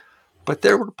orthodoxy. But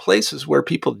there were places where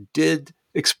people did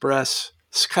express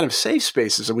kind of safe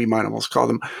spaces, as we might almost call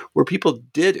them, where people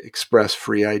did express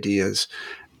free ideas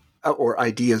or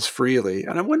ideas freely.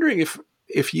 And I'm wondering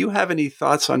if you have any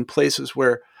thoughts on places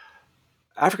where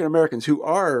African Americans who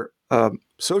are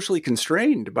socially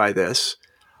constrained by this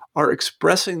are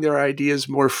expressing their ideas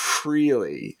more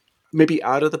freely, maybe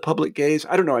out of the public gaze.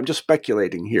 I don't know. I'm just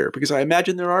speculating here, because I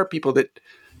imagine there are people that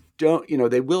don't,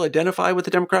 they will identify with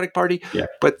the Democratic Party,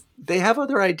 but they have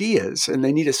other ideas and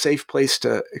they need a safe place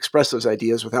to express those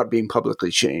ideas without being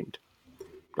publicly shamed.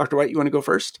 Dr. White, you want to go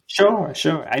first? Sure.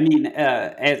 I mean,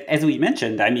 as we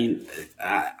mentioned,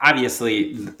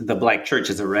 obviously the Black church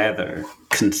is a rather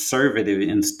conservative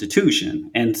institution.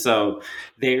 And so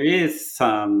there is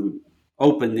some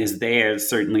openness there,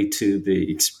 certainly, to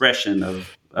the expression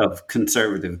of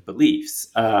conservative beliefs.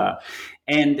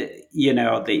 And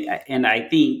I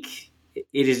think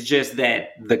it is just that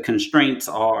the constraints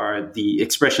are the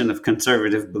expression of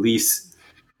conservative beliefs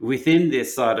within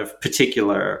this sort of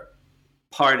particular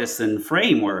partisan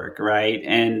framework, right?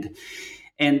 And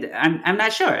I'm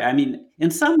not sure. I mean, in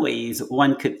some ways,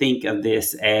 one could think of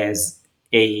this as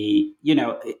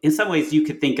in some ways you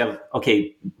could think of,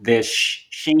 okay, this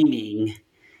shaming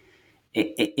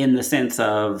in the sense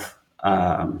of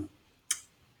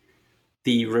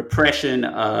the repression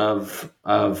of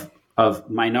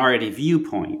minority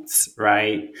viewpoints,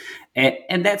 right?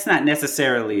 And that's not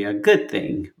necessarily a good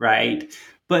thing, right?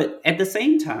 But at the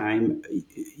same time,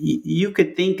 you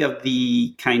could think of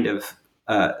the kind of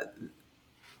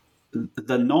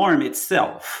the norm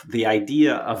itself, the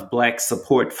idea of Black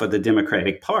support for the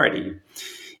Democratic Party,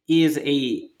 is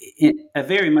a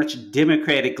very much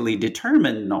democratically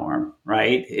determined norm,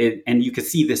 right? And you can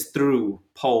see this through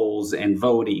polls and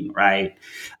voting, right?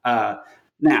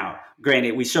 Now,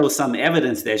 granted, we show some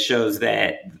evidence that shows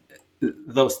that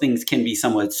those things can be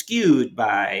somewhat skewed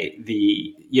by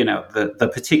the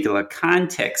particular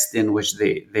context in which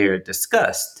they're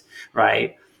discussed,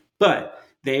 right? But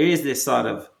there is this sort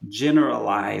of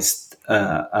generalized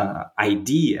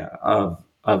idea of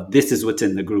this is what's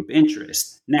in the group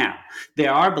interest. Now,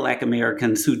 there are Black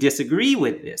Americans who disagree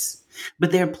with this,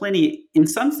 but in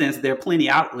some sense, there are plenty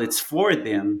outlets for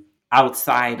them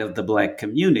outside of the Black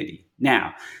community.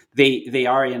 Now, they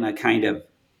are in a kind of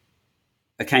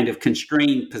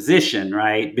constrained position,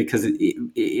 right? Because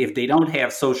if they don't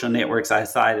have social networks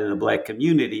outside of the Black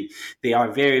community, they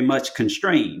are very much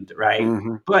constrained, right?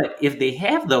 Mm-hmm. But if they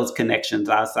have those connections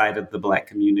outside of the Black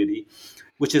community,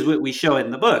 which is what we show in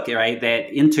the book, right?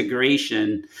 That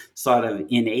integration sort of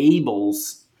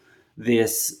enables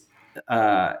this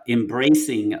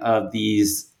embracing of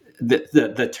these,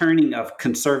 the turning of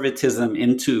conservatism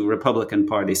into Republican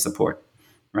Party support,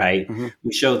 right? Mm-hmm.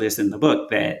 We show this in the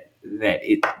book that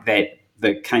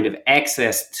the kind of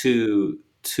access to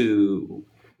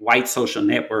white social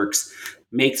networks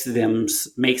makes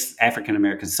African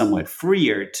Americans somewhat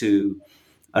freer to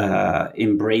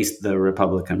embrace the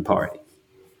Republican Party.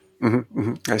 Mm-hmm,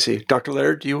 mm-hmm. I see. Dr.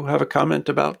 Laird, do you have a comment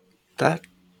about that?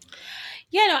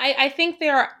 Yeah, no, I think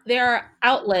there are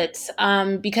outlets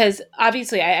because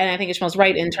obviously, I think Ishmael's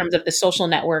right in terms of the social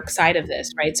network side of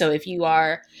this, right? So if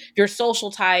your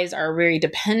social ties are very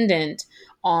dependent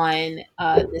on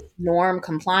this norm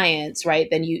compliance, right,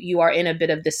 then you are in a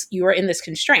bit of this, you are in this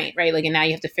constraint, right? Like, and now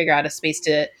you have to figure out a space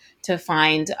to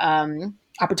find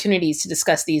opportunities to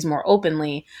discuss these more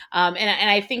openly. And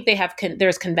I think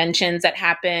there's conventions that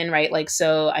happen, right? Like,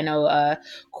 so I know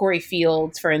Corey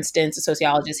Fields, for instance, a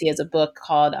sociologist, he has a book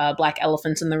called Black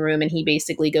Elephants in the Room, and he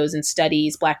basically goes and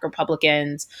studies Black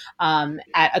Republicans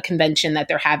at a convention that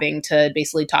they're having to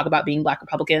basically talk about being Black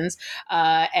Republicans.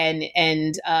 But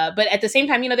at the same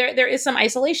time, there is some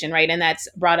isolation, right? And that's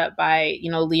brought up by,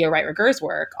 Leo Wright-Rigueur's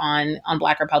work on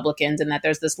Black Republicans, and that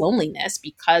there's this loneliness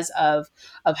because of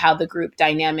how the group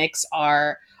dynamics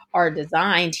are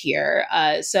designed here.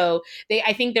 So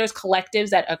I think there's collectives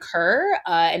that occur,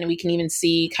 and we can even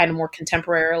see kind of more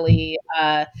contemporarily,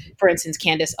 for instance,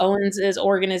 Candace Owens'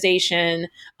 organization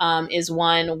is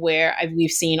one where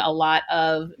we've seen a lot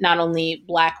of not only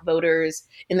Black voters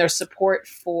in their support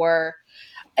for,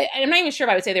 I'm not even sure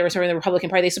if I would say they were supporting the Republican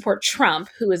Party. They support Trump,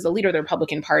 who is the leader of the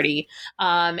Republican Party,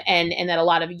 and that a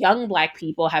lot of young Black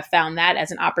people have found that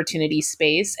as an opportunity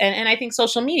space. And I think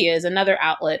social media is another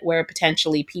outlet where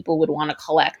potentially people would want to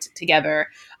collect together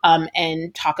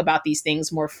and talk about these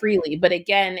things more freely. But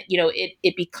again,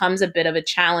 it becomes a bit of a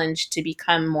challenge to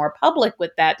become more public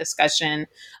with that discussion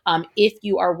if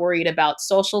you are worried about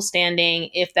social standing,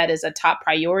 if that is a top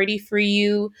priority for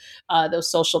you, those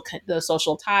social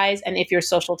ties, and if your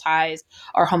social ties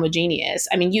are homogeneous.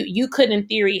 I mean, you could, in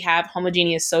theory, have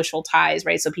homogeneous social ties,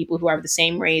 right? So people who are of the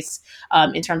same race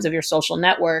in terms of your social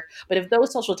network. But if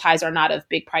those social ties are not of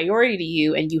big priority to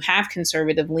you, and you have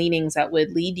conservative leanings that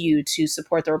would lead you to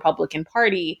support the Republican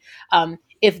Party,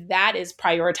 if that is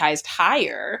prioritized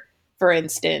higher, for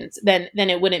instance, then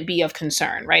it wouldn't be of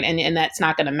concern, right? And that's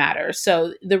not going to matter.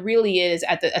 So the really is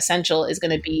at the essential is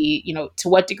going to be, to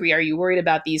what degree are you worried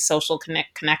about these social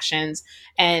connections,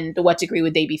 and to what degree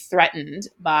would they be threatened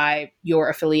by your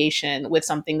affiliation with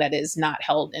something that is not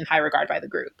held in high regard by the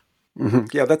group? Mm-hmm.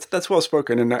 Yeah, that's well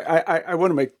spoken. And I want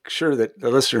to make sure that the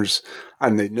listeners,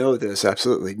 and they know this,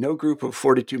 absolutely, no group of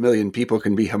 42 million people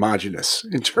can be homogenous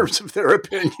in terms of their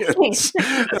opinions.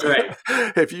 That's right.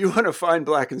 If you want to find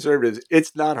Black conservatives,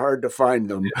 it's not hard to find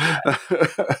them.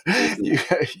 you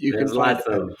There's can lots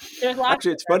find of them. There's lots.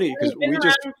 Actually, it's funny because we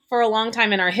just for a long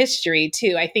time in our history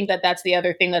too. I think that's the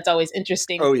other thing that's always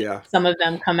interesting. Oh yeah. Some of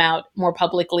them come out more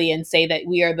publicly and say that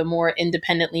we are the more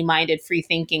independently minded, free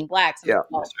thinking Blacks. Yeah.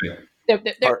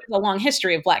 There's a long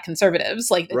history of Black conservatives,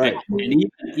 right. And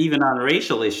even on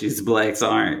racial issues, Blacks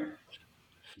aren't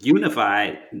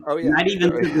unified. Oh, yeah. Not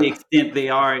even to the extent they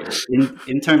are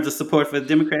in terms of support for the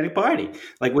Democratic Party,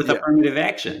 like with affirmative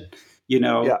action.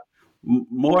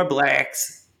 More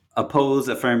Blacks oppose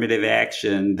affirmative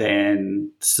action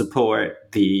than support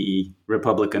the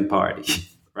Republican Party.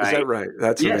 Right? Is that right?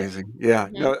 That's amazing. Yeah.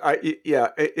 No,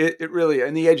 it really,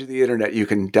 on the edge of the internet, you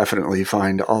can definitely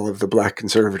find all of the Black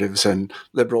conservatives and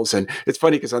liberals. And it's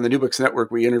funny because on the New Books Network,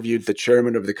 we interviewed the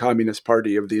chairman of the Communist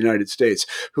Party of the United States,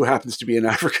 who happens to be an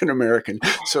African American.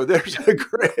 So there's a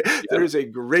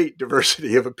great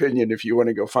diversity of opinion if you want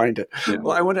to go find it. Yeah.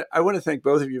 Well, I want to thank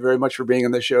both of you very much for being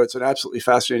on the show. It's an absolutely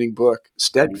fascinating book,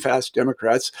 Steadfast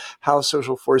Democrats: How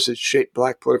Social Forces Shape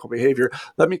Black Political Behavior.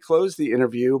 Let me close the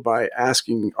interview by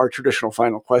asking asking our traditional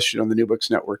final question on the New Books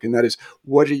Network, and that is,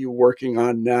 what are you working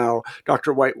on now?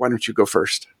 Dr. White, why don't you go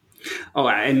first? Oh,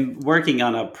 I'm working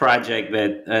on a project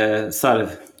that sort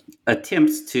of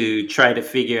attempts to try to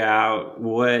figure out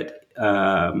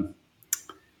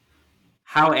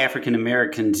how African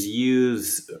Americans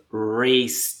use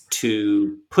race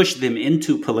to push them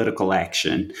into political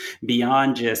action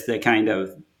beyond just the kind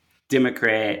of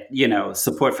Democrat,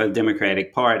 support for the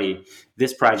Democratic Party.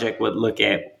 This project would look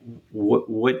at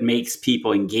what makes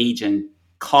people engage in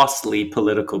costly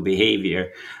political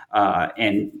behavior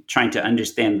and trying to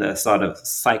understand the sort of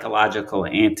psychological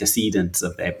antecedents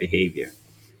of that behavior.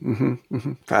 Mm-hmm,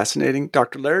 mm-hmm. Fascinating.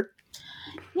 Dr. Laird?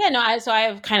 Yeah, no, I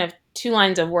have kind of two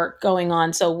lines of work going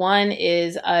on. So one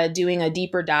is doing a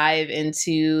deeper dive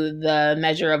into the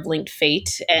measure of linked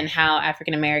fate and how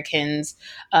African Americans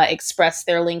express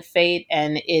their linked fate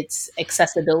and its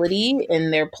accessibility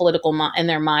in their in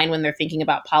their mind when they're thinking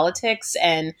about politics,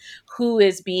 and who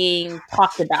is being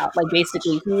talked about. Like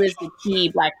basically, who is the key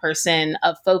Black person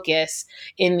of focus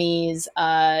in these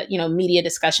media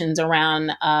discussions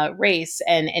around race,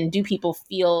 and do people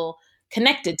feel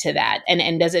connected to that,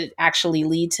 and does it actually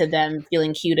lead to them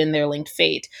feeling cued in their linked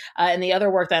fate? And the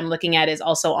other work that I'm looking at is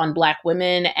also on Black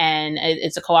women, and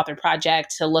it's a co-authored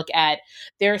project to look at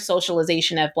their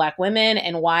socialization of Black women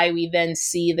and why we then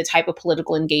see the type of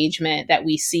political engagement that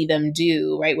we see them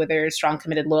do, right? Where they're strong,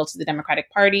 committed, loyal to the Democratic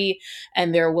Party,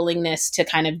 and their willingness to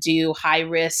kind of do high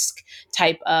risk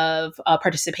type of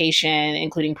participation,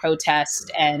 including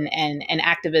protest and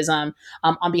activism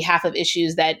on behalf of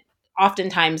issues that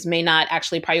oftentimes may not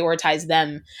actually prioritize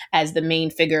them as the main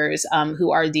figures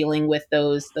who are dealing with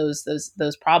those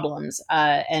problems.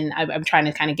 And I'm trying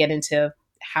to kind of get into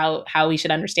how we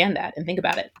should understand that and think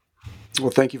about it. Well,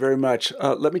 thank you very much.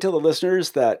 Let me tell the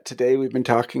listeners that today we've been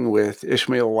talking with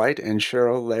Ishmael White and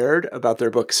Cheryl Laird about their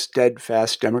book,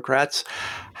 Steadfast Democrats,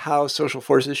 How Social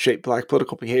Forces Shape Black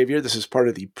Political Behavior. This is part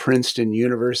of the Princeton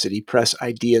University Press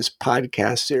Ideas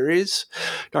podcast series.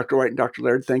 Dr. White and Dr.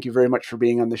 Laird, thank you very much for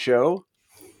being on the show.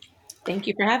 Thank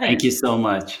you for having us. Thank you so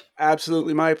much.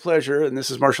 Absolutely my pleasure. And this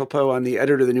is Marshall Poe. I'm the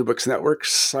editor of the New Books Network,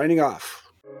 signing off.